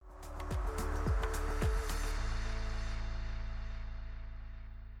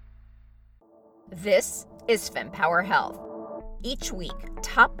This is FemPower Health. Each week,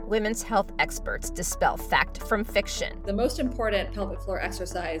 top women's health experts dispel fact from fiction. The most important pelvic floor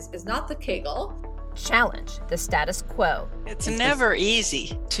exercise is not the Kegel. Challenge the status quo. It's never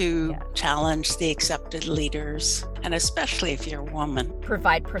easy to challenge the accepted leaders, and especially if you're a woman.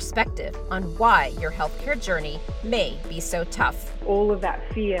 Provide perspective on why your healthcare journey may be so tough. All of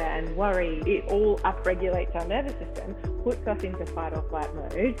that fear and worry, it all upregulates our nervous system, puts us into fight or flight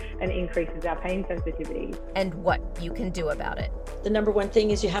mode, and increases our pain sensitivity. And what you can do about it. The number one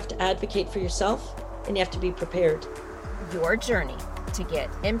thing is you have to advocate for yourself, and you have to be prepared. Your journey to get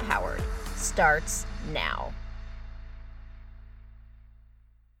empowered starts now.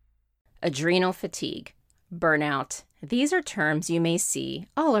 Adrenal fatigue, burnout. These are terms you may see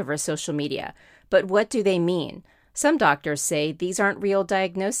all over social media, but what do they mean? Some doctors say these aren't real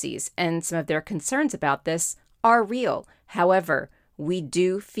diagnoses, and some of their concerns about this are real. However, we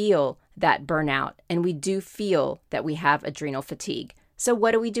do feel that burnout, and we do feel that we have adrenal fatigue. So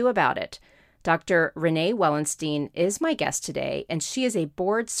what do we do about it? Dr. Renee Wellenstein is my guest today, and she is a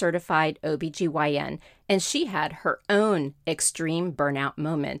board-certified OBGYN, and she had her own extreme burnout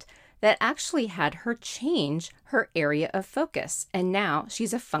moment that actually had her change her area of focus. And now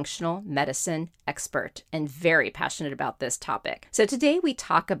she's a functional medicine expert and very passionate about this topic. So today we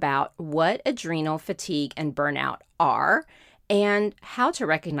talk about what adrenal fatigue and burnout are and how to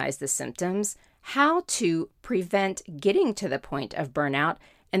recognize the symptoms, how to prevent getting to the point of burnout,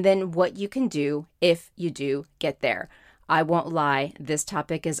 and then what you can do if you do get there. I won't lie, this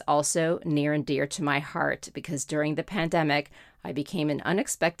topic is also near and dear to my heart because during the pandemic, I became an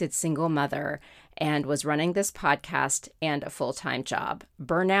unexpected single mother and was running this podcast and a full-time job.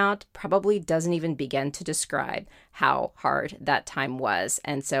 Burnout probably doesn't even begin to describe how hard that time was.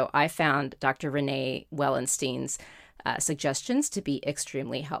 And so I found Dr. Renee Wellenstein's suggestions to be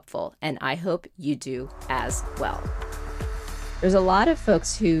extremely helpful, and I hope you do as well. There's a lot of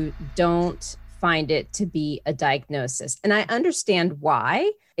folks who don't find it to be a diagnosis. And I understand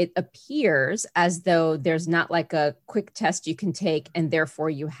why. It appears as though there's not like a quick test you can take and therefore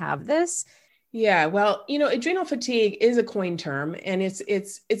you have this. Yeah, well, adrenal fatigue is a coined term, and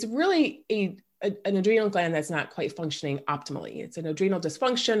it's really an adrenal gland that's not quite functioning optimally. It's an adrenal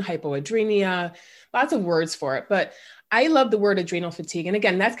dysfunction, hypoadrenia, lots of words for it. But I love the word adrenal fatigue. And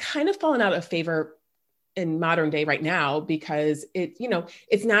again, that's kind of fallen out of favor in modern day right now because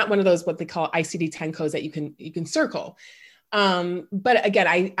it's not one of those what they call ICD-10 codes that you can circle. But again,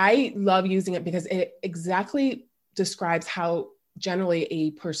 I love using it because it exactly describes how generally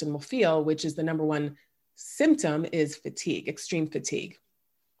a person will feel, which is the number one symptom is fatigue, extreme fatigue.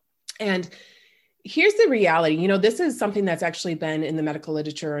 And here's the reality, this is something that's actually been in the medical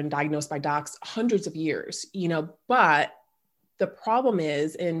literature and diagnosed by docs hundreds of years, but the problem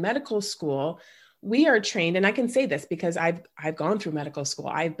is in medical school, we are trained, and I can say this because I've gone through medical school.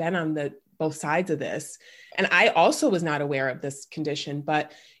 I've been on both sides of this. And I also was not aware of this condition,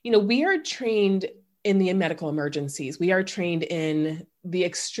 but, we are trained in the medical emergencies. We are trained in the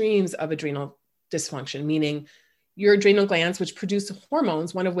extremes of adrenal dysfunction, meaning your adrenal glands, which produce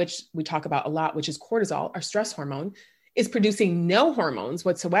hormones, one of which we talk about a lot, which is cortisol, our stress hormone, is producing no hormones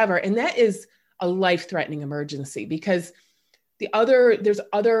whatsoever. And that is a life-threatening emergency because there's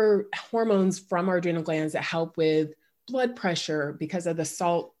other hormones from our adrenal glands that help with blood pressure because of the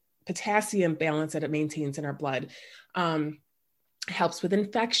salt potassium balance that it maintains in our blood. Helps with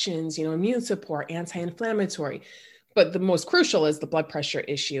infections, immune support, anti-inflammatory. But the most crucial is the blood pressure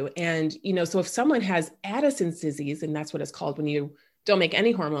issue. And, so if someone has Addison's disease, and that's what it's called when you don't make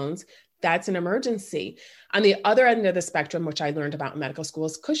any hormones, that's an emergency. On the other end of the spectrum, which I learned about in medical school,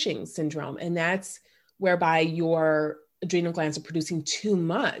 is Cushing's syndrome. And that's whereby your adrenal glands are producing too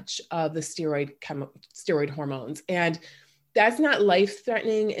much of the steroid hormones. And that's not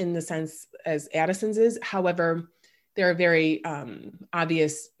life-threatening in the sense as Addison's is. However, there are very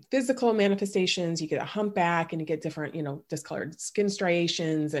obvious physical manifestations. You get a humpback and you get different, discolored skin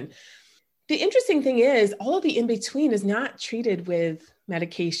striations. And the interesting thing is all of the in-between is not treated with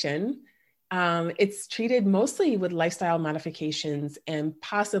medication. It's treated mostly with lifestyle modifications and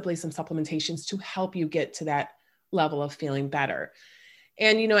possibly some supplementations to help you get to that level of feeling better.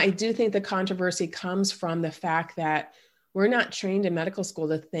 And, I do think the controversy comes from the fact that we're not trained in medical school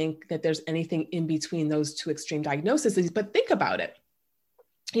to think that there's anything in between those two extreme diagnoses. But think about it.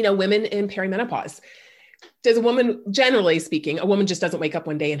 Women in perimenopause. Does a woman, generally speaking, a woman just doesn't wake up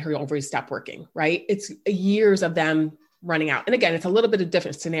one day and her ovaries stop working, right? It's years of them running out. And again, it's a little bit of a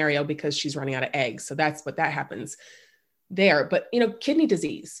different scenario because she's running out of eggs. So that's what that happens there. But, kidney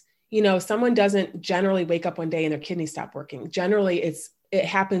disease, someone doesn't generally wake up one day and their kidneys stop working. Generally, it's it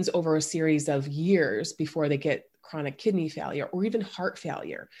happens over a series of years before they get chronic kidney failure or even heart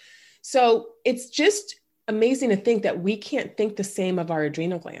failure. So it's just amazing to think that we can't think the same of our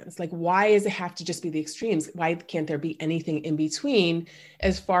adrenal glands. Like, why does it have to just be the extremes? Why can't there be anything in between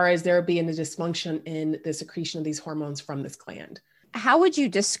as far as there being a dysfunction in the secretion of these hormones from this gland? How would you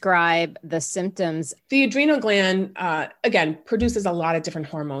describe the symptoms? The adrenal gland, again, produces a lot of different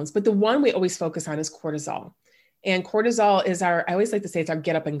hormones, but the one we always focus on is cortisol. And cortisol is I always like to say it's our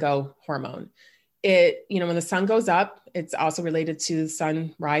get up and go hormone. It, when the sun goes up, it's also related to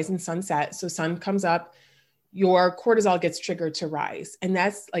sunrise and sunset. So sun comes up, your cortisol gets triggered to rise. And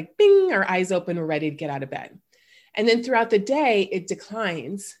that's like, bing, our eyes open, we're ready to get out of bed. And then throughout the day, it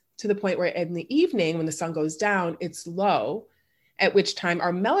declines to the point where in the evening, when the sun goes down, it's low, at which time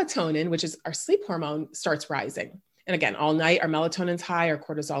our melatonin, which is our sleep hormone, starts rising. And again, all night, our melatonin's high, our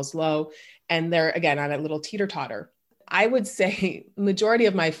cortisol's low, and they're, again, on a little teeter-totter. I would say majority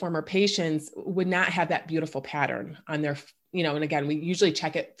of my former patients would not have that beautiful pattern on their, and again, we usually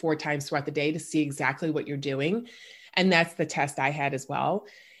check it 4 times throughout the day to see exactly what you're doing. And that's the test I had as well.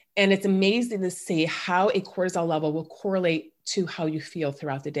 And it's amazing to see how a cortisol level will correlate to how you feel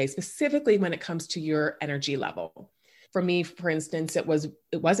throughout the day, specifically when it comes to your energy level. For me, for instance, it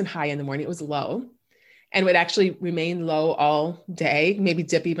wasn't high in the morning, it was low, and would actually remain low all day, maybe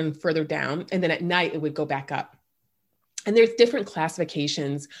dip even further down. And then at night, it would go back up. And there's different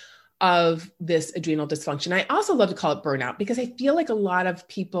classifications of this adrenal dysfunction. I also love to call it burnout because I feel like a lot of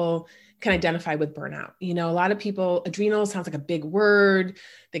people can identify with burnout. A lot of people, adrenal sounds like a big word.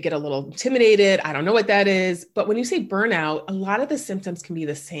 They get a little intimidated. I don't know what that is. But when you say burnout, a lot of the symptoms can be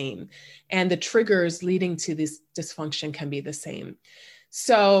the same. And the triggers leading to this dysfunction can be the same.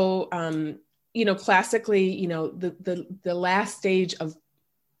 So, classically, the last stage of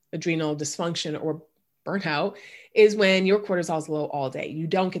adrenal dysfunction or burnout is when your cortisol is low all day. You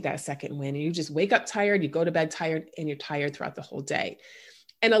don't get that second win. You just wake up tired, you go to bed tired, and you're tired throughout the whole day.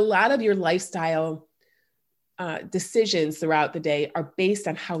 And a lot of your lifestyle decisions throughout the day are based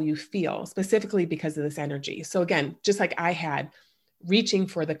on how you feel, specifically because of this energy. So again, just like I had, reaching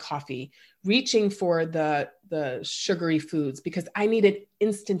for the coffee, reaching for the sugary foods, because I needed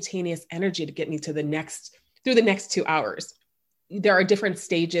instantaneous energy to get me to through the next 2 hours. There are different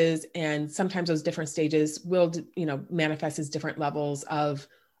stages, and sometimes those different stages will, manifest as different levels of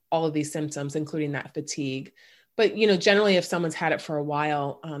all of these symptoms, including that fatigue. But, generally, if someone's had it for a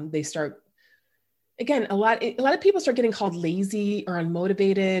while, they start, again, a lot of people start getting called lazy or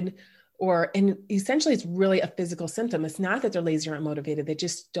unmotivated, and essentially it's really a physical symptom. It's not that they're lazy or unmotivated. They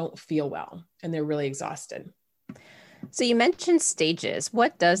just don't feel well and they're really exhausted. So you mentioned stages.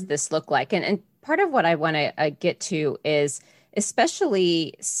 What does this look like? And part of what I want to get to is,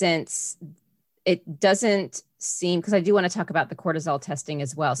 especially since it doesn't seem, because I do want to talk about the cortisol testing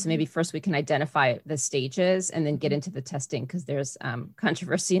as well. So maybe first we can identify the stages and then get into the testing, because there's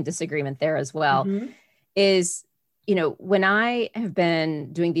controversy and disagreement there as well. Is, when I have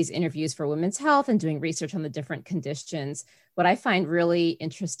been doing these interviews for Women's Health and doing research on the different conditions, what I find really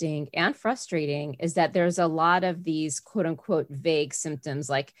interesting and frustrating is that there's a lot of these quote unquote vague symptoms,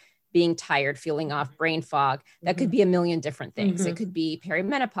 like being tired, feeling off, brain fog. That could be a million different things. It could be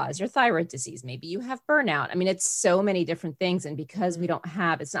perimenopause, your thyroid disease. Maybe you have burnout. I mean, it's so many different things. And because we don't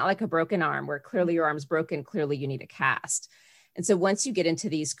have, it's not like a broken arm where clearly your arm's broken, clearly you need a cast. And so once you get into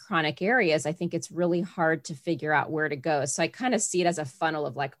these chronic areas, I think it's really hard to figure out where to go. So I kind of see it as a funnel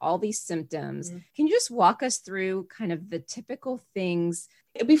of like all these symptoms. Can you just walk us through kind of the typical things?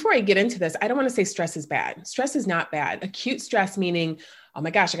 Before I get into this, I don't want to say stress is bad. Stress is not bad. Acute stress, meaning, oh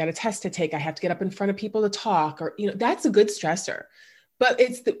my gosh, I got a test to take. I have to get up in front of people to talk, or, that's a good stressor. But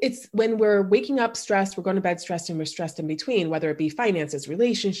it's when we're waking up stressed, we're going to bed stressed, and we're stressed in between, whether it be finances,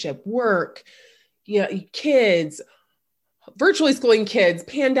 relationship, work, kids, virtually schooling kids,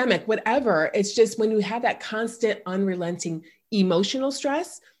 pandemic, whatever. It's just when you have that constant, unrelenting emotional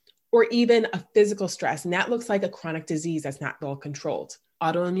stress, or even a physical stress, and that looks like a chronic disease that's not well controlled.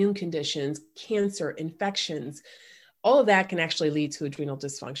 Autoimmune conditions, cancer, infections, all of that can actually lead to adrenal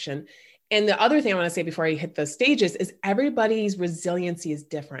dysfunction. And the other thing I want to say before I hit the stages is everybody's resiliency is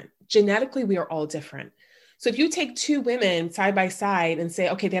different. Genetically, we are all different. So if you take 2 women side by side and say,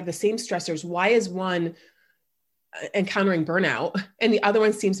 okay, they have the same stressors, why is one encountering burnout and the other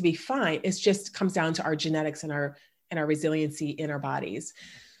one seems to be fine? It just comes down to our genetics and our resiliency in our bodies.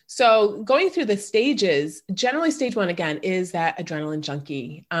 So going through the stages, generally stage 1, again, is that adrenaline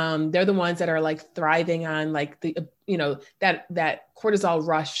junkie. They're the ones that are like thriving on like the, that cortisol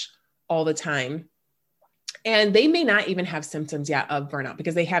rush all the time. And they may not even have symptoms yet of burnout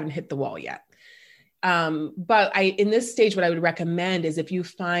because they haven't hit the wall yet. But in this stage, what I would recommend is if you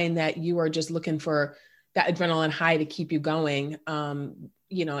find that you are just looking for that adrenaline high to keep you going,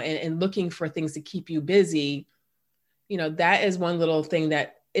 and looking for things to keep you busy, that is one little thing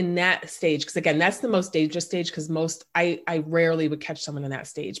that in that stage, because again, that's the most dangerous stage, because I rarely would catch someone in that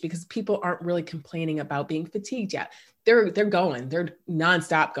stage because people aren't really complaining about being fatigued yet. They're going, they're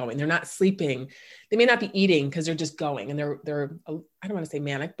nonstop going. They're not sleeping. They may not be eating because they're just going, and they're, I don't want to say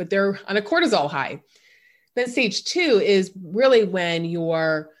manic, but they're on a cortisol high. Then stage 2 is really when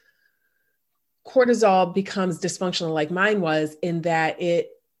your cortisol becomes dysfunctional, like mine was, in that it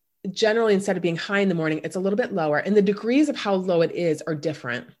generally, instead of being high in the morning, it's a little bit lower, and the degrees of how low it is are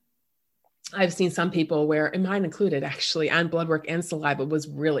different. I've seen some people where, and mine included actually, on blood work and saliva was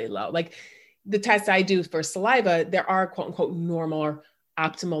really low. Like the tests I do for saliva, there are quote unquote normal or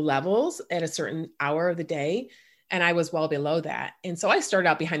optimal levels at a certain hour of the day. And I was well below that. And so I started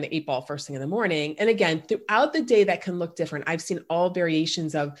out behind the 8 ball first thing in the morning. And again, throughout the day, that can look different. I've seen all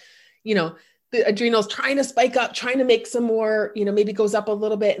variations of, the adrenals trying to spike up, trying to make some more, maybe goes up a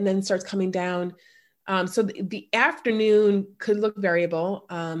little bit and then starts coming down. So the afternoon could look variable.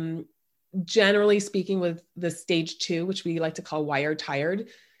 Generally speaking, with the stage 2, which we like to call wired tired,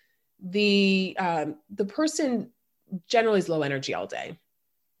 the person generally is low energy all day.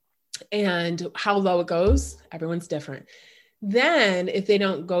 And how low it goes, everyone's different. Then if they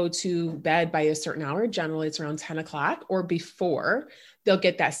don't go to bed by a certain hour, generally it's around 10 o'clock or before, they'll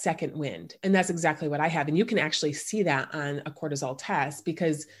get that second wind. And that's exactly what I have. And you can actually see that on a cortisol test,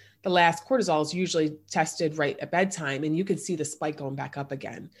 because the last cortisol is usually tested right at bedtime, and you can see the spike going back up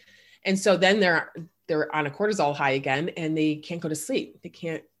again. And so then they're on a cortisol high again, and they can't go to sleep. They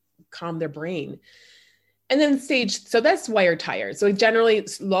can't calm their brain. And then so that's wired tired. So generally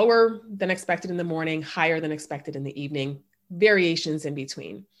it's lower than expected in the morning, higher than expected in the evening, variations in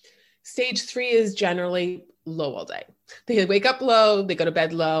between. Stage 3 is generally low all day. They wake up low, they go to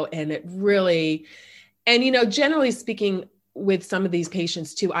bed low, and it really, and generally speaking, with some of these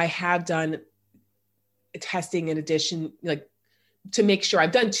patients too, I have done testing in addition, like to make sure.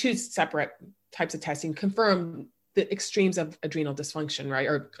 I've done 2 separate types of testing, confirm the extremes of adrenal dysfunction, right?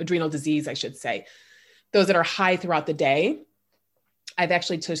 Or adrenal disease, I should say. Those that are high throughout the day, I've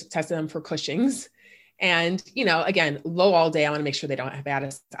actually tested them for Cushing's. And, again, low all day, I want to make sure they don't have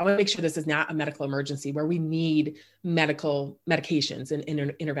Addis. I want to make sure this is not a medical emergency where we need medical medications and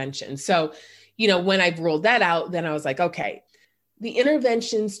intervention. So, when I've ruled that out, then I was like, okay, the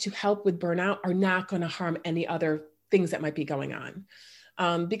interventions to help with burnout are not going to harm any other things that might be going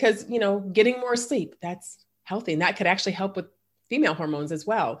on. Because, getting more sleep, that's healthy. And that could actually help with female hormones as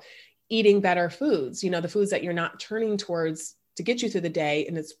well. Eating better foods, the foods that you're not turning towards to get you through the day.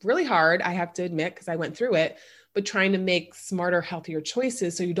 And it's really hard, I have to admit, because I went through it, but trying to make smarter, healthier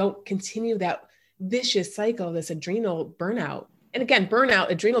choices so you don't continue that vicious cycle, this adrenal burnout. And again, burnout,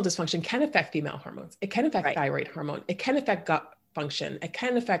 adrenal dysfunction can affect female hormones. It can affect thyroid hormone. It can affect gut function. It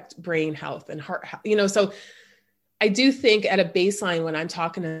can affect brain health and heart health, so I do think at a baseline when I'm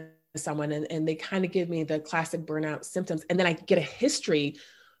talking to someone and they kind of give me the classic burnout symptoms, and then I get a history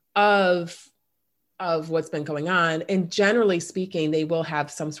of what's been going on. And generally speaking, they will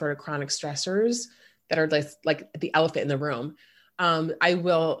have some sort of chronic stressors that are like the elephant in the room. I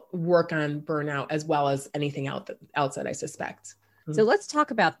will work on burnout as well as anything else that I suspect. So let's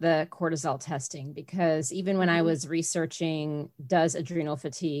talk about the cortisol testing, because even when I was researching, does adrenal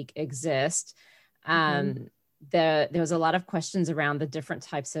fatigue exist? There was a lot of questions around the different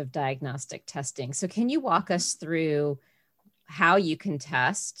types of diagnostic testing. So can you walk us through how you can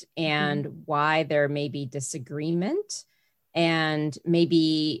test and why there may be disagreement, and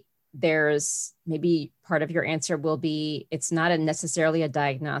maybe part of your answer will be it's not necessarily a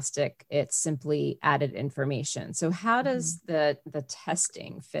diagnostic, it's simply added information. So how does the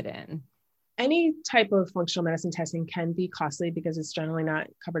testing fit in? Any type of functional medicine testing can be costly because it's generally not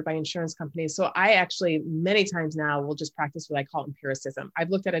covered by insurance companies. So I actually many times now will just practice what I call empiricism. I've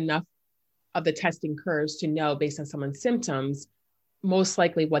looked at enough of the testing curves to know based on someone's symptoms, most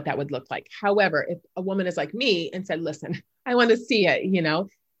likely what that would look like. However, if a woman is like me and said, listen, I want to see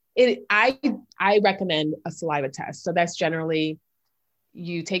it, I recommend a saliva test. So that's generally,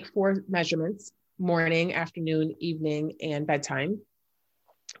 you take 4 measurements, morning, afternoon, evening, and bedtime.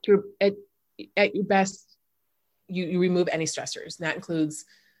 At your best, you remove any stressors. And that includes,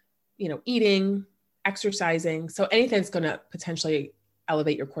 eating, exercising. So anything that's going to potentially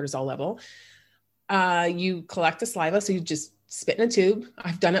elevate your cortisol level. You collect the saliva. So you just spit in a tube.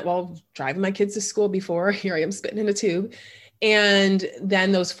 I've done it while driving my kids to school before. Here I am spitting in a tube. And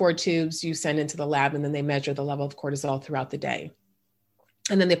then those 4 tubes you send into the lab, and then they measure the level of cortisol throughout the day.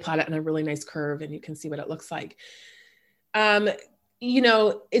 And then they plot it on a really nice curve and you can see what it looks like.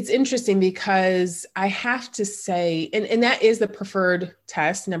 It's interesting because I have to say, and that is the preferred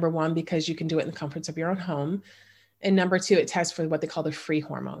test, number one, because you can do it in the comforts of your own home. And number two, it tests for what they call the free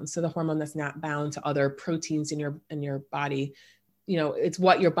hormone. So the hormone that's not bound to other proteins in your body. It's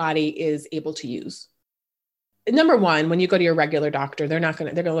what your body is able to use. Number one, when you go to your regular doctor, they're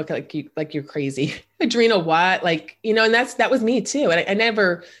going to look at like you're crazy. Adrenal what? And that was me too. And I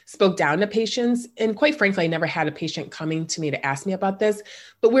never spoke down to patients. And quite frankly, I never had a patient coming to me to ask me about this,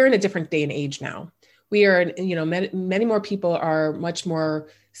 but we're in a different day and age now. We are, many more people are much more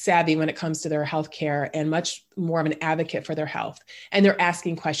savvy when it comes to their healthcare and much more of an advocate for their health. And they're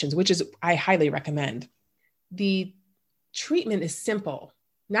asking questions, which is, I highly recommend. The treatment is simple.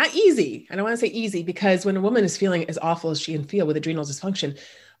 Not easy. I don't want to say easy because when a woman is feeling as awful as she can feel with adrenal dysfunction,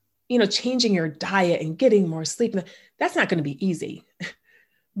 changing your diet and getting more sleep, that's not going to be easy,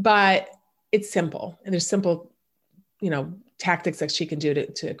 but it's simple. And there's simple, tactics that she can do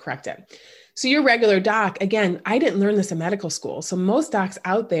to correct it. So your regular doc, again, I didn't learn this in medical school. So most docs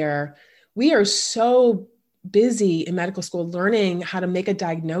out there, we are so busy in medical school learning how to make a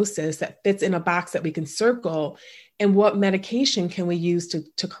diagnosis that fits in a box that we can circle. And what medication can we use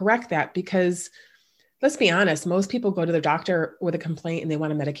to correct that? Because let's be honest, most people go to their doctor with a complaint and they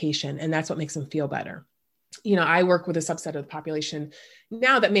want a medication, and that's what makes them feel better. I work with a subset of the population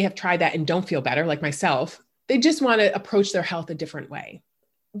now that may have tried that and don't feel better, like myself. They just want to approach their health a different way.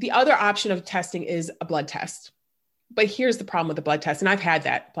 The other option of testing is a blood test. But here's the problem with the blood test, and I've had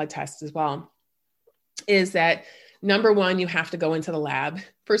that blood test as well, is that number one, you have to go into the lab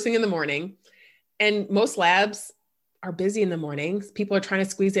first thing in the morning. And most labs are busy in the mornings. People are trying to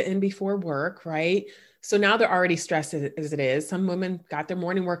squeeze it in before work, right? So now they're already stressed as it is. Some women got their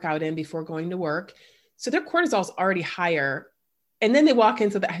morning workout in before going to work. So their cortisol is already higher. And then they walk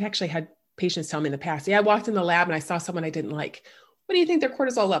into I actually had patients tell me in the past, I walked in the lab and I saw someone I didn't like. What do you think their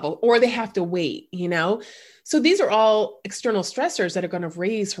cortisol level? Or they have to wait, So these are all external stressors that are going to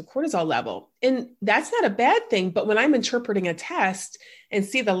raise her cortisol level. And that's not a bad thing. But when I'm interpreting a test and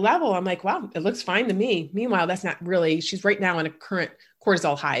see the level, I'm like, wow, it looks fine to me. Meanwhile, that's not really, she's right now on a current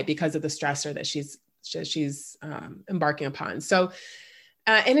cortisol high because of the stressor that she's embarking upon. So,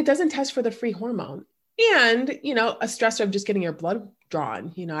 and it doesn't test for the free hormone. And, a stressor of just getting your blood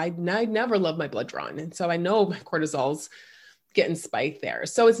drawn, I never love my blood drawn. And so I know my cortisol's getting spiked there.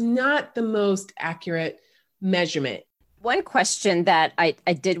 So it's not the most accurate measurement. One question that I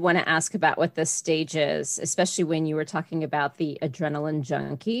did want to ask about what the stage is, especially when you were talking about the adrenaline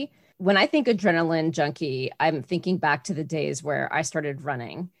junkie. When I think adrenaline junkie, I'm thinking back to the days where I started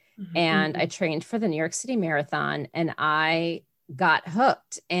running and I trained for the New York City Marathon and I got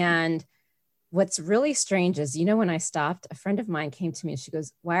hooked. And what's really strange is, when I stopped, a friend of mine came to me and she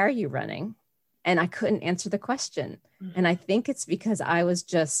goes, "Why are you running?" And I couldn't answer the question. And I think it's because I was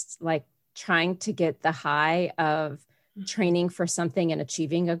just like trying to get the high of training for something and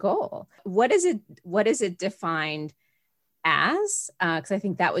achieving a goal. What is it defined as? Because I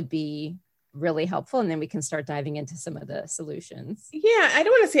think that would be really helpful. And then we can start diving into some of the solutions. Yeah. I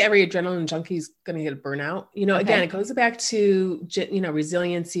don't want to say every adrenaline junkie is going to get a burnout. Again, it goes back to,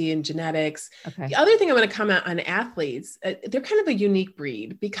 resiliency and genetics. Okay. The other thing I want to comment on athletes, they're kind of a unique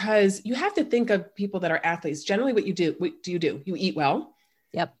breed because you have to think of people that are athletes. Generally what do you do? You eat well.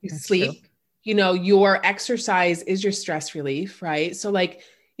 Yep. You sleep. True. Your exercise is your stress relief, right? So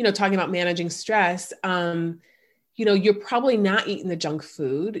talking about managing stress, you're probably not eating the junk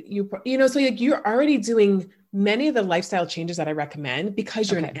food. So you're already doing many of the lifestyle changes that I recommend because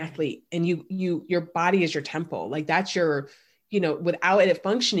you're an athlete and your body is your temple. Like that's your, without it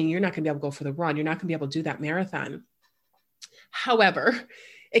functioning, you're not going to be able to go for the run. You're not going to be able to do that marathon. However,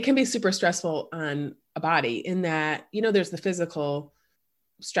 it can be super stressful on a body in that, there's the physical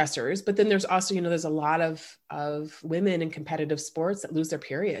stressors, but then there's also, there's a lot of women in competitive sports that lose their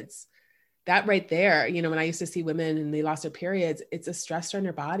periods. That right there, when I used to see women and they lost their periods, it's a stressor in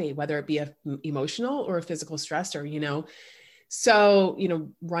their body, whether it be a emotional or a physical stressor, So,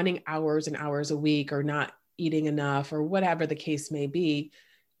 running hours and hours a week or not eating enough or whatever the case may be,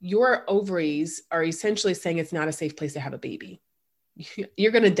 your ovaries are essentially saying it's not a safe place to have a baby.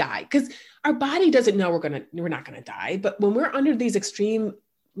 You're going to die because our body doesn't know we're not going to die. But when we're under these extreme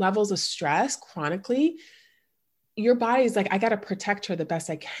levels of stress chronically, your body's like, I got to protect her the best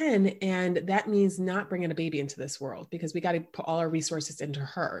I can. And that means not bringing a baby into this world because we got to put all our resources into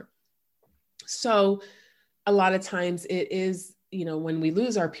her. So a lot of times it is, when we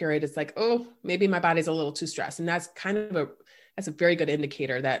lose our period, it's like, oh, maybe my body's a little too stressed. And that's kind of that's a very good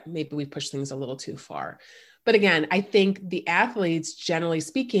indicator that maybe we push things a little too far. But again, I think the athletes, generally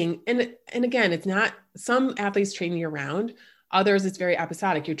speaking, and again, it's not, some athletes train year round, others it's very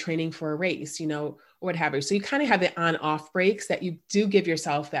episodic. You're training for a race, you know, or what have you. So you kind of have the on off breaks that you do give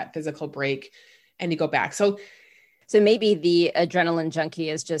yourself that physical break and you go back. So maybe the adrenaline junkie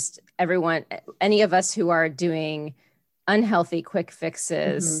is just everyone, any of us who are doing unhealthy quick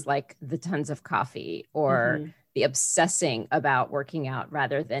fixes, like the tons of coffee or the obsessing about working out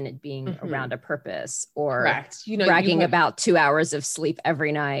rather than it being around a purpose, or correct. You know, bragging about 2 hours of sleep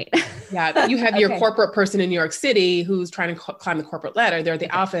every night. Yeah. You have your corporate person in New York City who's trying to climb the corporate ladder. They're at the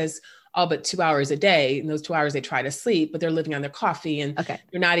office all but 2 hours a day. And those 2 hours they try to sleep, but they're living on their coffee and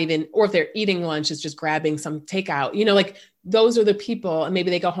they're not even, or if they're eating lunch, it's just grabbing some takeout, you know, like those are the people. And maybe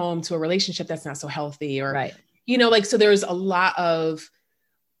they go home to a relationship that's not so healthy or, you know, like, so there's a lot of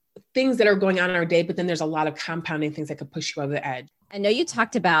things that are going on in our day, but then there's a lot of compounding things that could push you over the edge. I know you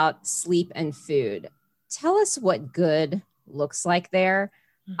talked about sleep and food. Tell us what good looks like there.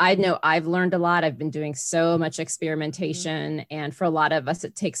 I know I've learned a lot. I've been doing so much experimentation. And for a lot of us,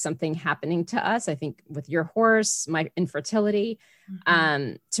 it takes something happening to us. I think with your horse, my infertility,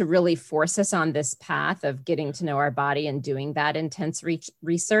 to really force us on this path of getting to know our body and doing that intense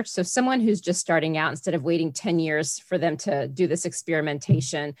research. So someone who's just starting out, instead of waiting 10 years for them to do this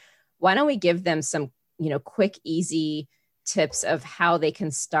experimentation, why don't we give them some, you know, quick, easy tips of how they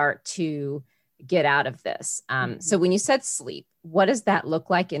can start to get out of this? So when you said sleep, what does that look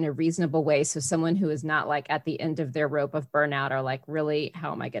like in a reasonable way? So someone who is not like at the end of their rope of burnout or like, really,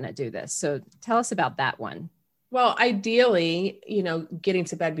 how am I going to do this? So tell us about that one. Well, ideally, you know, getting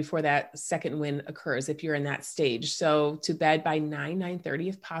to bed before that second wind occurs, if you're in that stage. So to bed by 9:30,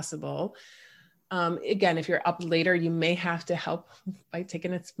 if possible. Again, if you're up later, you may have to help by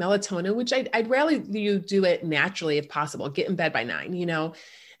taking its melatonin, which I'd rather you do it naturally if possible. Get in bed by 9, you know.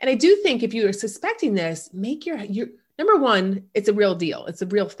 And I do think if you are suspecting this, make your number one, it's a real deal. It's a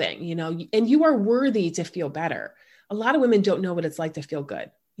real thing, you know, and you are worthy to feel better. A lot of women don't know what it's like to feel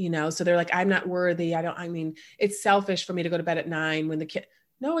good, you know, so they're like, I'm not worthy. I mean, it's selfish for me to go to bed at 9 when the kid,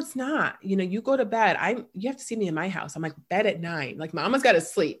 no, it's not, you know, you go to bed. You have to see me in my house. I'm like bed at 9, like mama's got to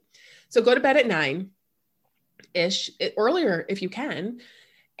sleep. So go to bed at 9-ish, earlier if you can.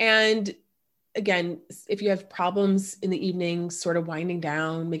 And again, if you have problems in the evening, sort of winding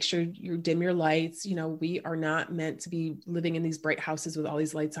down, make sure you dim your lights. You know, we are not meant to be living in these bright houses with all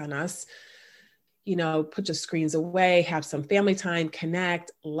these lights on us. You know, put your screens away, have some family time,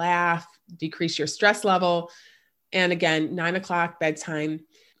 connect, laugh, decrease your stress level. And again, 9 o'clock bedtime,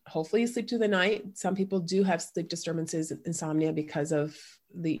 hopefully you sleep through the night. Some people do have sleep disturbances, insomnia, because of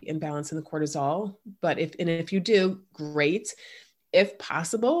the imbalance in the cortisol. But if you do, great. If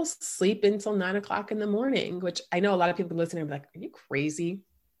possible, sleep until 9 o'clock in the morning, which I know a lot of people listening are like, are you crazy?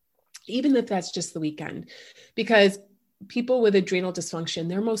 Even if that's just the weekend, because people with adrenal dysfunction,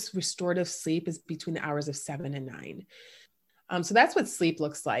 their most restorative sleep is between the hours of 7 and 9. So that's what sleep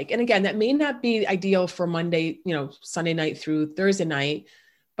looks like. And again, that may not be ideal for Monday, you know, Sunday night through Thursday night,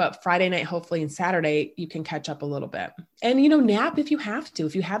 but Friday night, hopefully, and Saturday, you can catch up a little bit. And, you know, nap if you have to.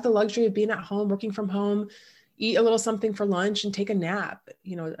 If you have the luxury of being at home, working from home, eat a little something for lunch and take a nap,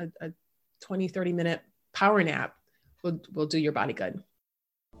 you know, a 20, 30-minute power nap will do your body good.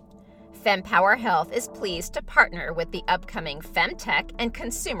 FemPower Health is pleased to partner with the upcoming FemTech and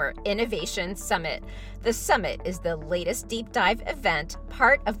Consumer Innovation Summit. The summit is the latest deep dive event,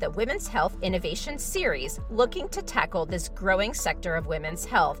 part of the Women's Health Innovation Series, looking to tackle this growing sector of women's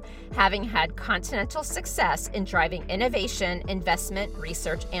health, having had continental success in driving innovation, investment,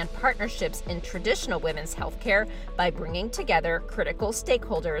 research, and partnerships in traditional women's healthcare by bringing together critical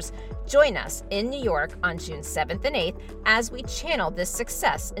stakeholders. Join us in New York on June 7th and 8th as we channel this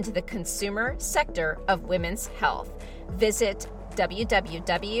success into the consumer sector of women's health. Visit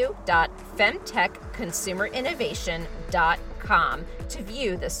www.femtechconsumerinnovation.com to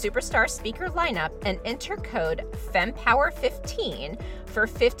view the superstar speaker lineup and enter code FEMPOWER15 for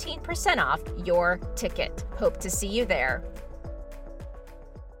 15% off your ticket. Hope to see you there.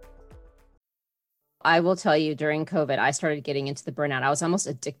 I will tell you, during COVID, I started getting into the burnout. I was almost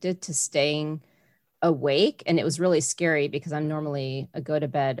addicted to staying awake, and it was really scary because I'm normally a go to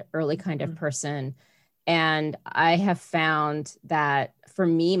bed early kind of person. And I have found that for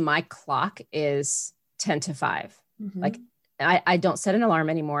me, my clock is 10 to 5. Like I don't set an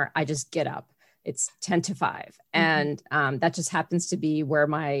alarm anymore. I just get up. It's 10 to 5. And that just happens to be where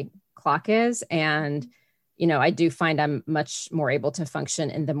my clock is. And, you know, I do find I'm much more able to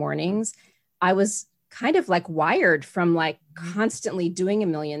function in the mornings. I was kind of like wired from like constantly doing a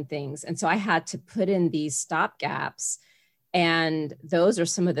million things. And so I had to put in these stop gaps And those are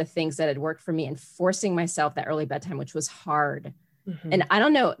some of the things that had worked for me, and forcing myself that early bedtime, which was hard. And I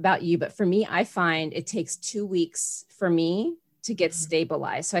don't know about you, but for me, I find it takes 2 weeks for me to get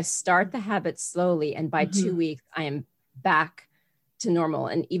stabilized. So I start the habit slowly, and by 2 weeks, I am back to normal.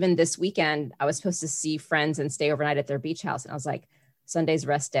 And even this weekend, I was supposed to see friends and stay overnight at their beach house. And I was like, Sunday's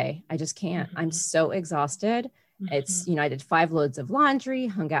rest day. I just can't. I'm so exhausted. It's, I did 5 loads of laundry,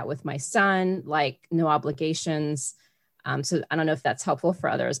 hung out with my son, like no obligations. So I don't know if that's helpful for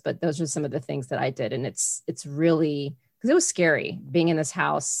others, but those are some of the things that I did. And it's really, because it was scary being in this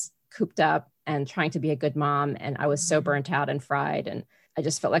house, cooped up and trying to be a good mom. And I was so burnt out and fried. And I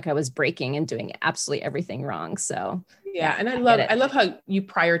just felt like I was breaking and doing absolutely everything wrong. So yeah. And I love how you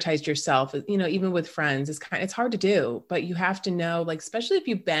prioritized yourself, even with friends. It's hard to do, but you have to know, like, especially if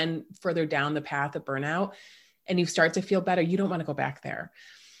you've been further down the path of burnout and you start to feel better, you don't want to go back there.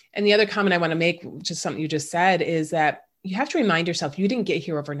 And the other comment I want to make, just something you just said, is that you have to remind yourself, you didn't get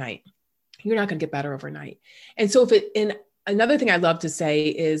here overnight. You're not going to get better overnight. And so another thing I love to say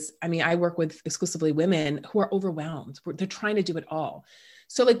is, I work with exclusively women who are overwhelmed. They're trying to do it all.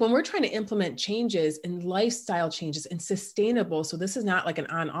 So like when we're trying to implement changes and lifestyle changes and sustainable, so this is not like an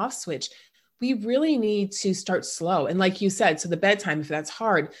on-off switch, we really need to start slow. And like you said, so the bedtime, if that's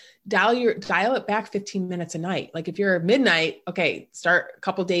hard, dial it back 15 minutes a night. Like if you're midnight, okay, start a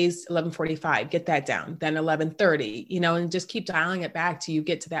couple days, 11:45, get that down, then 11:30, and just keep dialing it back till you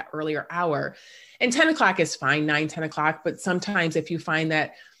get to that earlier hour. And 10 o'clock is fine, 9, 10 o'clock. But sometimes if you find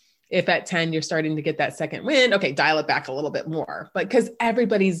that if at 10, you're starting to get that second wind, okay, dial it back a little bit more. But because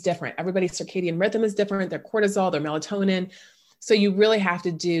everybody's different, everybody's circadian rhythm is different, their cortisol, their melatonin. So you really have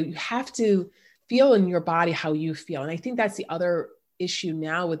to feel in your body how you feel. And I think that's the other issue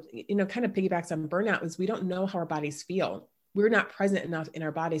now with, kind of piggybacks on burnout, is we don't know how our bodies feel. We're not present enough in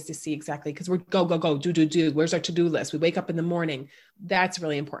our bodies to see exactly, because we're go, do. Where's our to-do list? We wake up in the morning. That's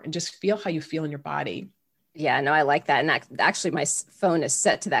really important. Just feel how you feel in your body. Yeah, no, I like that. And actually my phone is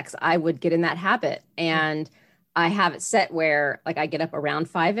set to that because I would get in that habit. And I have it set where like I get up around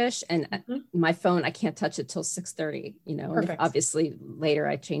 5-ish and my phone, I can't touch it till 6:30, and obviously later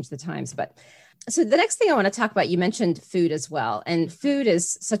I change the times. But so the next thing I want to talk about, you mentioned food as well. And food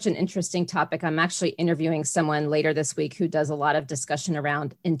is such an interesting topic. I'm actually interviewing someone later this week who does a lot of discussion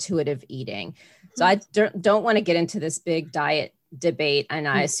around intuitive eating. So I don't want to get into this big diet debate. And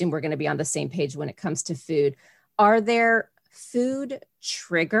I assume we're going to be on the same page when it comes to food. Are there food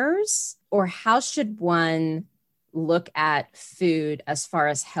triggers, or how should one look at food as far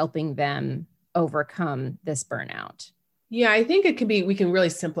as helping them overcome this burnout? Yeah, I think we can really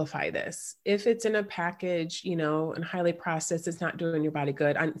simplify this. If it's in a package, and highly processed, it's not doing your body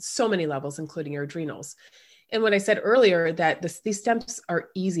good on so many levels, including your adrenals. And what I said earlier, that these steps are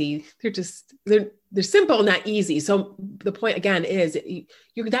easy. They're simple, not easy. So the point again is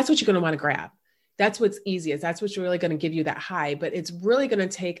that's what you're going to want to grab. That's what's easiest. That's what's really going to give you that high, but it's really going to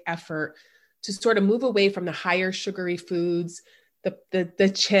take effort to sort of move away from the higher sugary foods,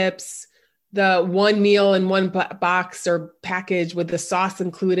 the chips, the one meal in one box or package with the sauce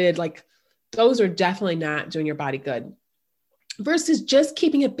included. Like those are definitely not doing your body good. Versus just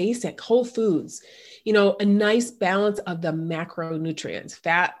keeping it basic, whole foods, a nice balance of the macronutrients,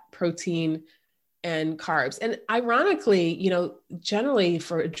 fat, protein, and carbs. And ironically, generally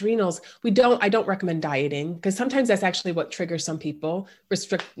for adrenals, I don't recommend dieting, because sometimes that's actually what triggers some people,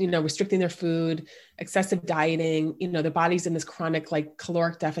 restricting their food, excessive dieting, the body's in this chronic like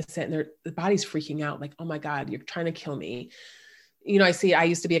caloric deficit and the body's freaking out like, oh my God, you're trying to kill me. I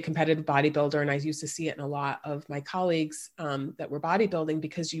used to be a competitive bodybuilder, and I used to see it in a lot of my colleagues that were bodybuilding,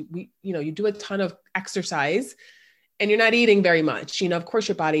 because you do a ton of exercise and you're not eating very much. Of course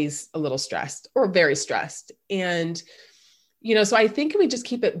your body's a little stressed or very stressed. And, so I think we just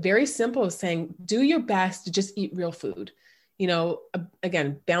keep it very simple of saying, do your best to just eat real food.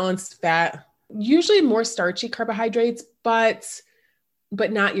 Again, balanced fat, usually more starchy carbohydrates, but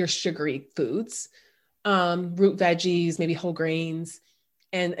not your sugary foods. Root veggies, maybe whole grains,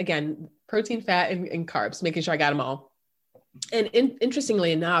 and again, protein, fat, and carbs, making sure I got them all. And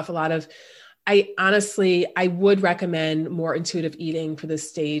interestingly enough, I would recommend more intuitive eating for this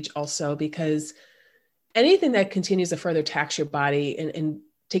stage also, because anything that continues to further tax your body and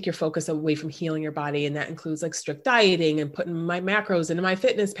take your focus away from healing your body, and that includes like strict dieting and putting my macros into my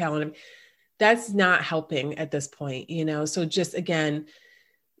fitness pal, and that's not helping at this point, so just again,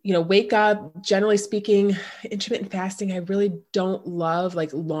 wake up. Generally speaking, intermittent fasting, I really don't love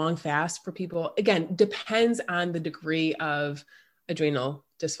like long fast for people. Again, depends on the degree of adrenal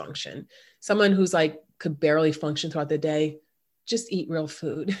dysfunction. Someone who's like could barely function throughout the day, just eat real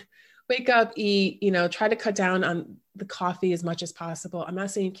food. wake up, eat, try to cut down on the coffee as much as possible. I'm not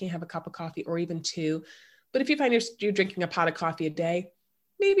saying you can't have a cup of coffee or even two, but if you find you're drinking a pot of coffee a day,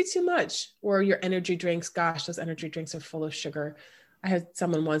 maybe too much. Or your energy drinks, gosh, those energy drinks are full of sugar. I had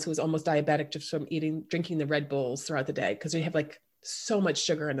someone once who was almost diabetic just from drinking the Red Bulls throughout the day because they have like so much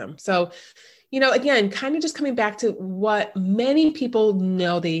sugar in them. So, again, kind of just coming back to what many people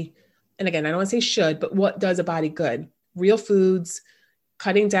know and again, I don't want to say should, but what does a body good? Real foods,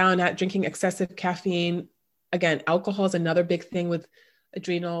 cutting down at drinking excessive caffeine. Again, alcohol is another big thing with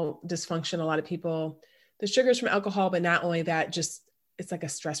adrenal dysfunction. A lot of people, the sugars from alcohol, but not only that, just it's like a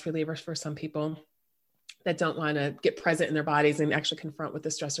stress reliever for some people that don't want to get present in their bodies and actually confront what the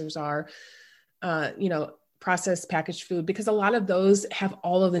stressors are. Processed packaged food, because a lot of those have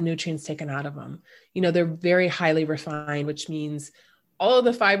all of the nutrients taken out of them. They're very highly refined, which means all of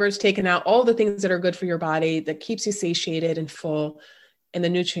the fibers taken out, all the things that are good for your body that keeps you satiated and full, and the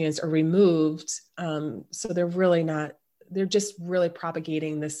nutrients are removed. So they're just really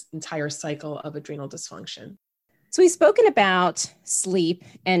propagating this entire cycle of adrenal dysfunction. So we've spoken about sleep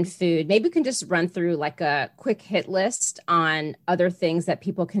and food. Maybe we can just run through like a quick hit list on other things that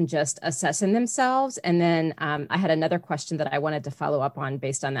people can just assess in themselves. And then I had another question that I wanted to follow up on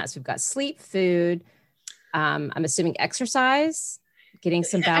based on that. So we've got sleep, food, I'm assuming exercise, getting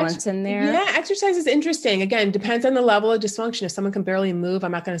some balance in there. Yeah, exercise is interesting. Again, depends on the level of dysfunction. If someone can barely move,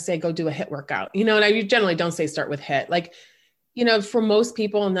 I'm not going to say go do a HIIT workout. And I generally don't say start with HIIT. Like, for most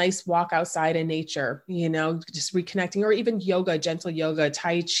people, a nice walk outside in nature, just reconnecting, or even yoga, gentle yoga,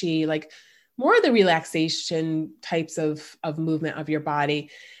 Tai Chi, like more of the relaxation types of movement of your body.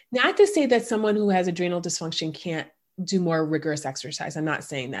 Not to say that someone who has adrenal dysfunction can't do more rigorous exercise. I'm not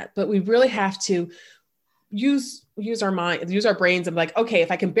saying that, but we really have to use our mind, use our brains and like, okay, if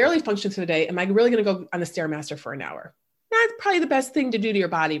I can barely function through the day, am I really going to go on the Stairmaster for an hour? That's probably the best thing to do to your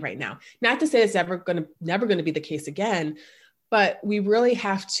body right now. Not to say it's never going to be the case again, but we really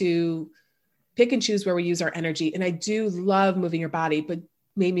have to pick and choose where we use our energy. And I do love moving your body, but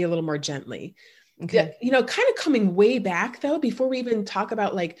maybe a little more gently. Okay. Kind of coming way back though, before we even talk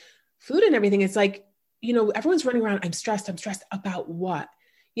about like food and everything, it's like, everyone's running around. I'm stressed about what?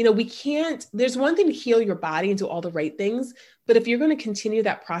 There's one thing to heal your body and do all the right things, but if you're going to continue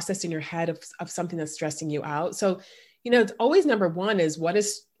that process in your head of something that's stressing you out. So, it's always number one is what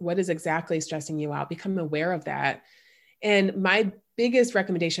is exactly stressing you out? Become aware of that. And my biggest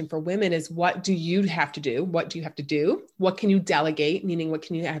recommendation for women is what do you have to do? What do you have to do? What can you delegate? Meaning what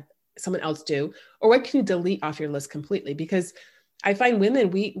can you have someone else do? Or what can you delete off your list completely? Because I find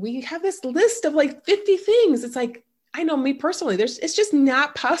women, we have this list of like 50 things. It's like, I know me personally, it's just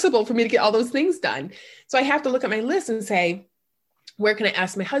not possible for me to get all those things done. So I have to look at my list and say, where can I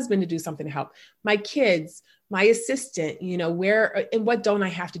ask my husband to do something to help? My kids, my assistant, where and what don't I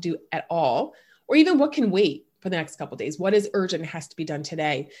have to do at all? Or even what can wait for the next couple of days? What is urgent and has to be done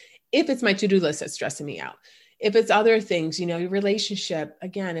today? If it's my to-do list that's stressing me out. If it's other things, your relationship,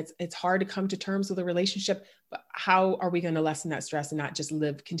 again, it's hard to come to terms with a relationship, but how are we going to lessen that stress and not just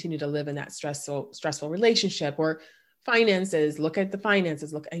continue to live in that stressful relationship? Or finances, look at the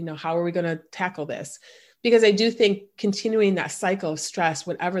finances, how are we going to tackle this? Because I do think continuing that cycle of stress,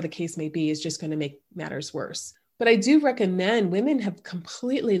 whatever the case may be, is just going to make matters worse. But I do recommend women have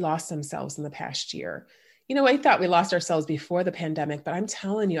completely lost themselves in the past year. I thought we lost ourselves before the pandemic, but I'm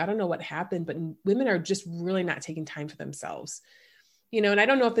telling you, I don't know what happened, but women are just really not taking time for themselves. And I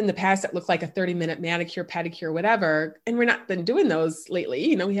don't know if in the past it looked like a 30-minute manicure, pedicure, whatever. And we're not been doing those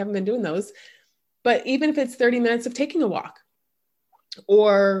lately. We haven't been doing those. But even if it's 30 minutes of taking a walk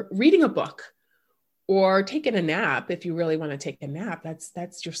or reading a book or taking a nap, if you really want to take a nap,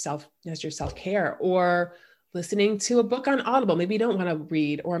 that's your self-care. Or listening to a book on Audible. Maybe you don't want to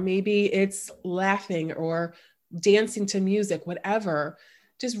read, or maybe it's laughing or dancing to music, whatever.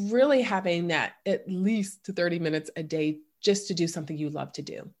 Just really having that at least 30 minutes a day just to do something you love to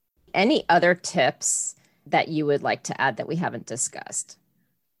do. Any other tips that you would like to add that we haven't discussed?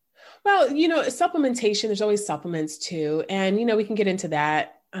 Well, supplementation, there's always supplements too. And, we can get into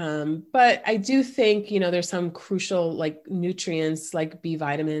that. But I do think, there's some crucial like nutrients, like B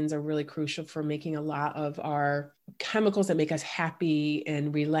vitamins are really crucial for making a lot of our chemicals that make us happy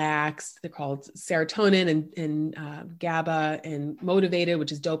and relaxed. They're called serotonin and GABA and motivated,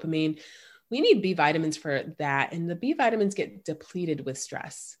 which is dopamine. We need B vitamins for that. And the B vitamins get depleted with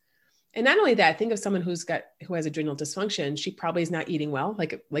stress. And not only that, think of someone who has adrenal dysfunction. She probably is not eating well,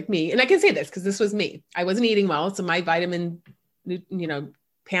 like me. And I can say this because this was me. I wasn't eating well. So my vitamin,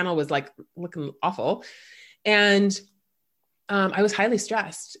 panel was like looking awful. And I was highly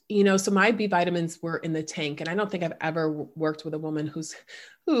stressed, so my B vitamins were in the tank. And I don't think I've ever worked with a woman whose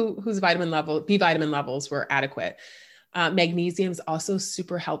B vitamin levels were adequate. Magnesium is also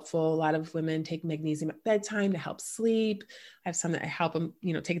super helpful. A lot of women take magnesium at bedtime to help sleep. I have some that I help them,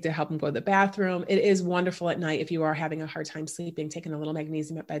 take it to help them go to the bathroom. It is wonderful at night if you are having a hard time sleeping, taking a little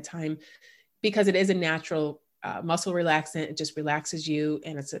magnesium at bedtime, because it is a natural muscle relaxant. It just relaxes you,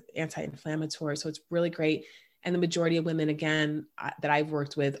 and it's an anti-inflammatory. So it's really great. And the majority of women, again, that I've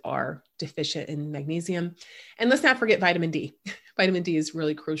worked with are deficient in magnesium. And let's not forget vitamin D. Vitamin D is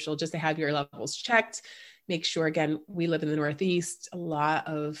really crucial, just to have your levels checked. Make sure, again, we live in the Northeast. A lot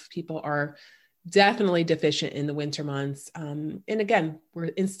of people are definitely deficient in the winter months. And again, we're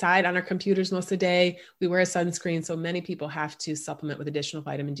inside on our computers most of the day. We wear a sunscreen. So many people have to supplement with additional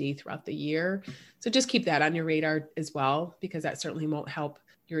vitamin D throughout the year. So just keep that on your radar as well, because that certainly won't help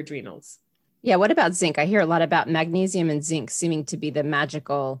your adrenals. Yeah. What about zinc? I hear a lot about magnesium and zinc seeming to be the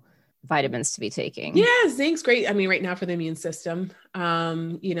magical vitamins to be taking. Yeah, zinc's great. I mean, right now for the immune system,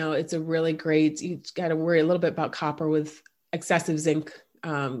 it's a really great, you got to worry a little bit about copper with excessive zinc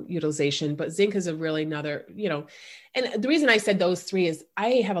utilization, but zinc is a really another, and the reason I said those three is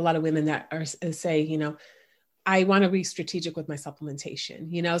I have a lot of women that say, I want to be strategic with my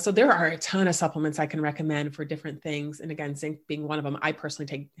supplementation, so there are a ton of supplements I can recommend for different things. And again, zinc being one of them. I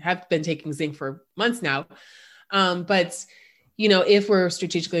personally have been taking zinc for months now. But if we're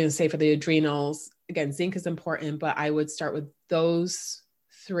strategically going to say for the adrenals, again, zinc is important, but I would start with those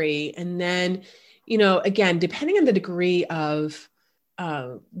three. And then, again, depending on the degree of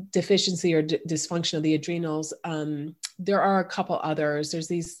deficiency or dysfunction of the adrenals, there are a couple others. There's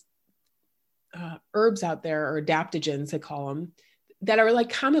these herbs out there, or adaptogens, they call them, that are like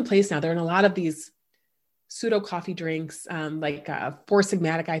commonplace now. They're in a lot of these pseudo coffee drinks, like Four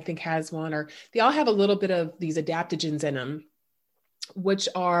Sigmatic, I think, has one, or they all have a little bit of these adaptogens in them, which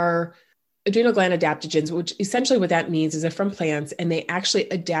are adrenal gland adaptogens, which essentially what that means is they're from plants and they actually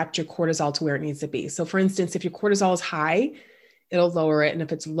adapt your cortisol to where it needs to be. So for instance, if your cortisol is high, it'll lower it. And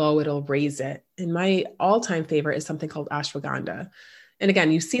if it's low, it'll raise it. And my all-time favorite is something called ashwagandha. And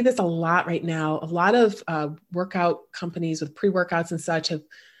again, you see this a lot right now. A lot of workout companies with pre-workouts and such have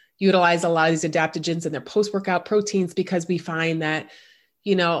utilized a lot of these adaptogens in their post-workout proteins, because we find that,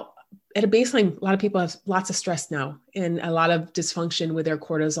 at a baseline, a lot of people have lots of stress now and a lot of dysfunction with their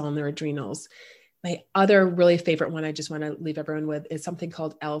cortisol and their adrenals. My other really favorite one I just want to leave everyone with is something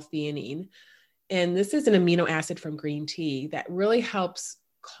called L-theanine. And this is an amino acid from green tea that really helps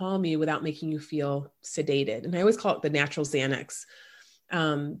calm you without making you feel sedated. And I always call it the natural Xanax,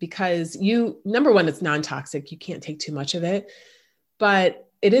 because number one, it's non-toxic. You can't take too much of it, but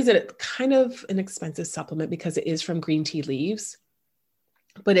it is a kind of an expensive supplement because it is from green tea leaves,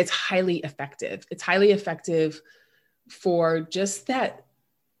 but it's highly effective. It's highly effective for just that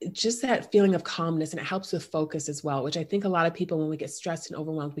feeling of calmness. And it helps with focus as well, which I think a lot of people, when we get stressed and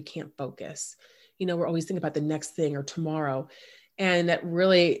overwhelmed, we can't focus. We're always thinking about the next thing or tomorrow. And that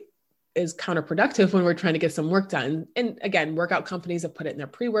really is counterproductive when we're trying to get some work done. And again, workout companies have put it in their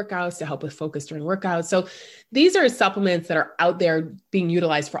pre-workouts to help with focus during workouts. So these are supplements that are out there being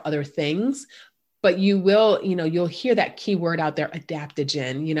utilized for other things, but you will, you'll hear that key word out there,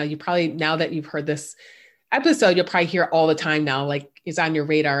 adaptogen. You probably, now that you've heard this episode, you'll probably hear all the time now, like it's on your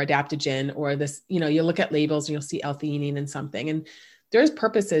radar, adaptogen, or this, you look at labels and you'll see L-theanine in something. And there's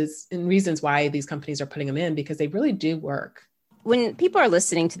purposes and reasons why these companies are putting them in, because they really do work. When people are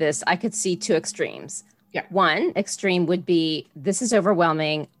listening to this, I could see two extremes. Yeah. One extreme would be, this is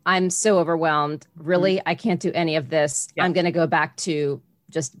overwhelming. I'm so overwhelmed. Really, I can't do any of this. Yeah. I'm going to go back to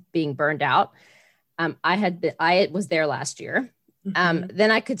just being burned out. I was there last year.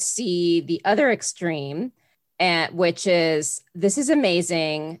 Then I could see the other extreme, which is, this is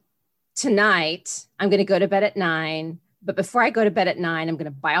amazing. Tonight, I'm going to go to bed at 9. But before I go to bed at 9, I'm going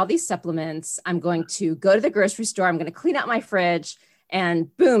to buy all these supplements. I'm going to go to the grocery store. I'm going to clean out my fridge,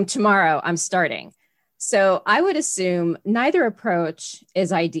 and boom, tomorrow I'm starting. So I would assume neither approach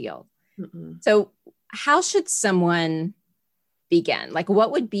is ideal. So how should someone begin? Like,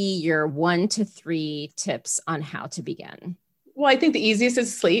 what would be your 1 to 3 tips on how to begin? Well, I think the easiest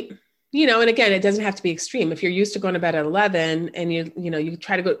is sleep. And again, it doesn't have to be extreme. If you're used to going to bed at 11 and you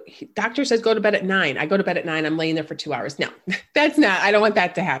try to go, doctor says go to bed at 9. I go to bed at 9. I'm laying there for 2 hours. No, I don't want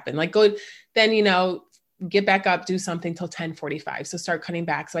that to happen. Like then, get back up, do something till 10:45. So start cutting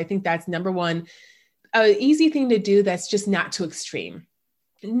back. So I think that's number one, easy thing to do. That's just not too extreme.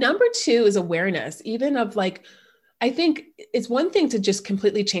 Number 2 is awareness, even of like, I think it's one thing to just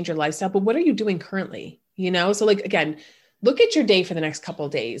completely change your lifestyle, but what are you doing currently? So like, again, look at your day for the next couple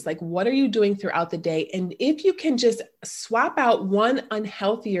of days. Like, what are you doing throughout the day? And if you can just swap out one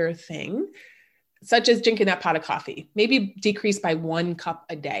unhealthier thing, such as drinking that pot of coffee, maybe decrease by 1 cup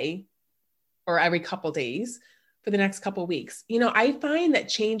a day or every couple of days for the next couple of weeks. I find that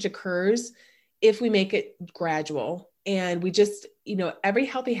change occurs if we make it gradual, and we just, every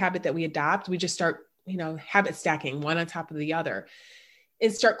healthy habit that we adopt, we just start, habit stacking one on top of the other,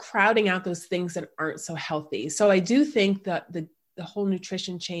 and start crowding out those things that aren't so healthy. So I do think that the whole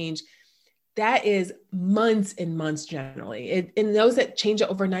nutrition change, that is months and months generally. And those that change it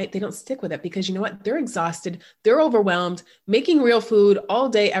overnight, they don't stick with it because you know what? They're exhausted. They're overwhelmed. Making real food all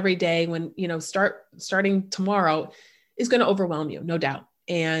day, every day when, starting tomorrow is going to overwhelm you, no doubt.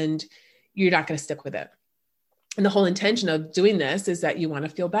 And you're not going to stick with it. And the whole intention of doing this is that you want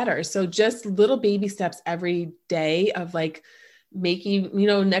to feel better. So just little baby steps every day of like, making,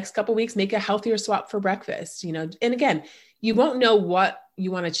 next couple of weeks, make a healthier swap for breakfast, and again, you won't know what you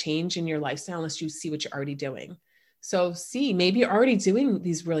want to change in your lifestyle unless you see what you're already doing. So maybe you're already doing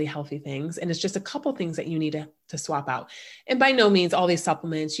these really healthy things, and it's just a couple things that you need to swap out. And by no means all these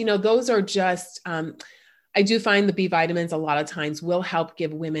supplements, those are just, I do find the B vitamins a lot of times will help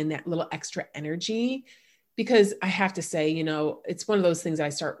give women that little extra energy. Because I have to say, it's one of those things that I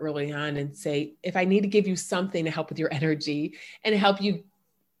start early on and say, if I need to give you something to help with your energy and help you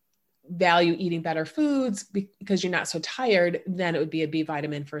value eating better foods because you're not so tired, then it would be a B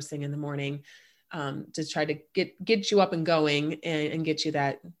vitamin first thing in the morning to try to get you up and going and get you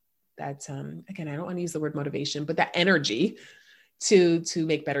that again, I don't want to use the word motivation, but that energy to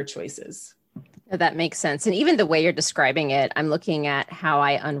make better choices. That makes sense. And even the way you're describing it, I'm looking at how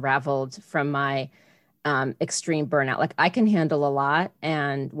I unraveled from my extreme burnout. Like I can handle a lot.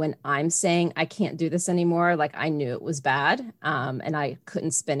 And when I'm saying I can't do this anymore, like I knew it was bad and I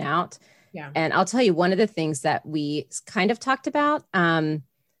couldn't spin out. Yeah. And I'll tell you, one of the things that we kind of talked about,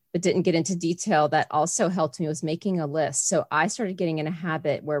 but didn't get into detail that also helped me was making a list. So I started getting in a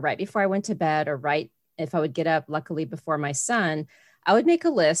habit where right before I went to bed or right if I would get up, luckily before my son, I would make a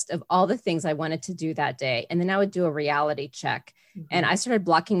list of all the things I wanted to do that day. And then I would do a reality check. Mm-hmm. And I started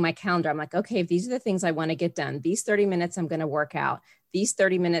blocking my calendar. I'm like, okay, if these are the things I want to get done, these 30 minutes, I'm going to work out. These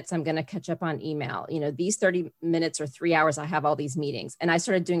 30 minutes, I'm going to catch up on email. These 30 minutes or 3 hours, I have all these meetings. And I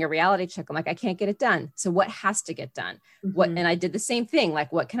started doing a reality check. I'm like, I can't get it done. So what has to get done? Mm-hmm. And I did the same thing.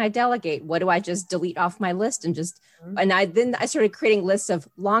 Like, what can I delegate? What do I just delete off my list and just, and I started creating lists of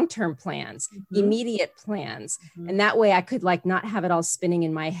long-term plans, immediate plans. And that way I could like not have it all spinning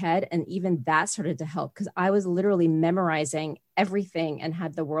in my head. And even that started to help because I was literally memorizing everything and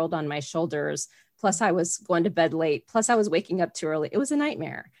had the world on my shoulders. Plus I was going to bed late. Plus I was waking up too early. It was a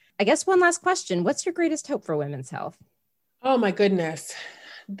nightmare. I guess one last question. What's your greatest hope for women's health? Oh my goodness.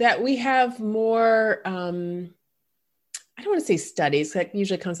 That we have more, I don't want to say studies, that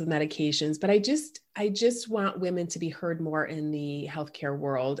usually comes with medications, but I just want women to be heard more in the healthcare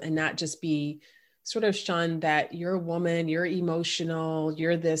world and not just be sort of shunned that you're a woman, you're emotional,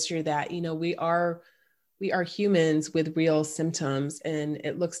 you're this, you're that. We are humans with real symptoms and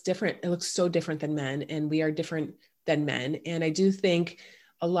it looks different. It looks so different than men and we are different than men. And I do think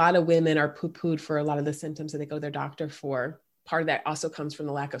a lot of women are poo-pooed for a lot of the symptoms that they go to their doctor for. Part of that also comes from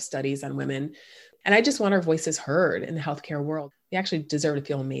the lack of studies on women. And I just want our voices heard in the healthcare world. We actually deserve to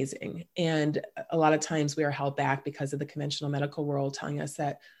feel amazing. And a lot of times we are held back because of the conventional medical world telling us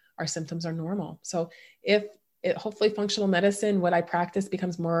that our symptoms are normal. So hopefully functional medicine, what I practice,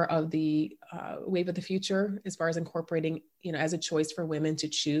 becomes more of the wave of the future as far as incorporating, as a choice for women to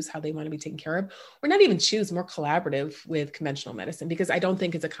choose how they want to be taken care of, or not even choose, more collaborative with conventional medicine, because I don't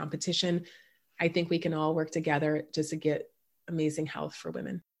think it's a competition. I think we can all work together just to get amazing health for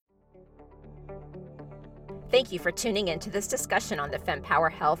women. Thank you for tuning in to this discussion on the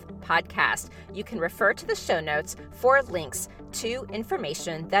FemPower Health podcast. You can refer to the show notes for links to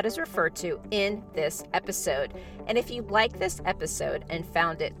information that is referred to in this episode. And if you like this episode and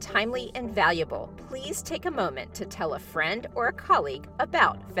found it timely and valuable, please take a moment to tell a friend or a colleague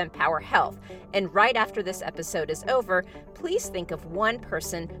about FemPower Health. And right after this episode is over, please think of one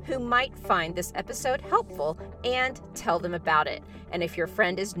person who might find this episode helpful and tell them about it. And if your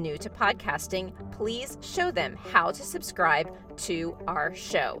friend is new to podcasting, please show them how to subscribe to our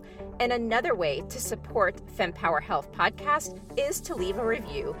show. And another way to support FemPower Health Podcast is to leave a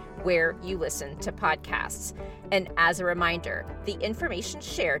review where you listen to podcasts. And as a reminder, the information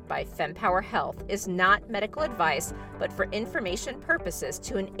shared by FemPower Health is not medical advice, but for information purposes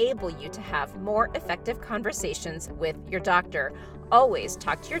to enable you to have more effective conversations with your doctor. Always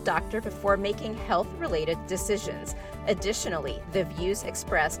talk to your doctor before making health-related decisions. Additionally, the views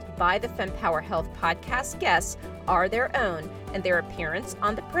expressed by the FemPower Health Podcast guests are their own, and their appearance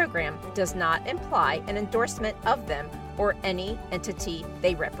on the program does not imply an endorsement of them or any entity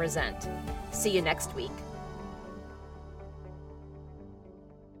they represent. See you next week.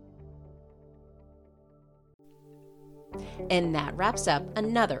 And that wraps up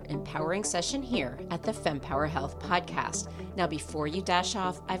another empowering session here at the FemPower Health Podcast. Now, before you dash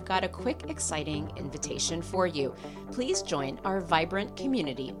off, I've got a quick, exciting invitation for you. Please join our vibrant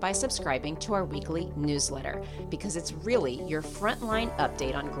community by subscribing to our weekly newsletter, because it's really your frontline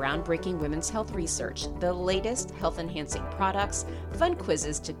update on groundbreaking women's health research, the latest health-enhancing products, fun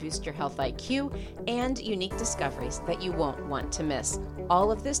quizzes to boost your health IQ, and unique discoveries that you won't want to miss.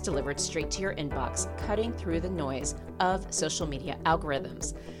 All of this delivered straight to your inbox, cutting through the noise of social media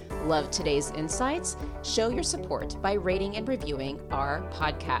algorithms. Love today's insights? Show your support by rating and reviewing our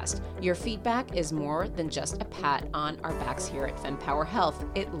podcast. Your feedback is more than just a pat on our backs here at FemPower Health.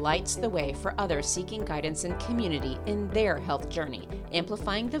 It lights the way for others seeking guidance and community in their health journey,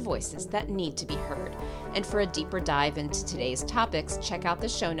 amplifying the voices that need to be heard. And for a deeper dive into today's topics, check out the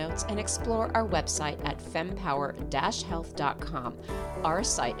show notes and explore our website at fempower-health.com. Our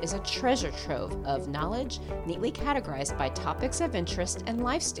site is a treasure trove of knowledge, neatly categorized by topics of interest and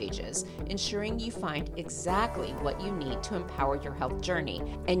life stages, ensuring you find exactly what you need to empower your health journey.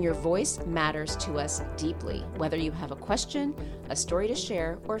 And your voice matters to us deeply. Whether you have a question, a story to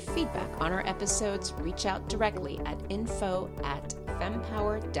share, or feedback on our episodes, reach out directly at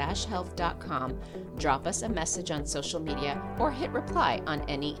info@fempower-health.com. Drop us a message on social media or hit reply on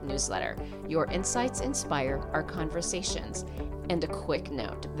any newsletter. Your insights inspire our conversations. And a quick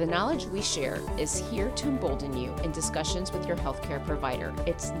note, the knowledge we share is here to embolden you in discussions with your healthcare provider.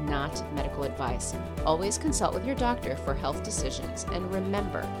 It's not medical advice. Always consult with your doctor for health decisions, and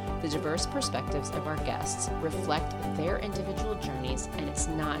remember, the diverse perspectives of our guests reflect their individual journeys, and it's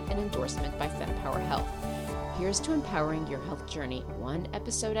not an endorsement by FemPower Health. Here's to empowering your health journey one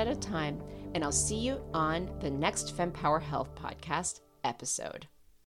episode at a time, and I'll see you on the next FemPower Health Podcast episode.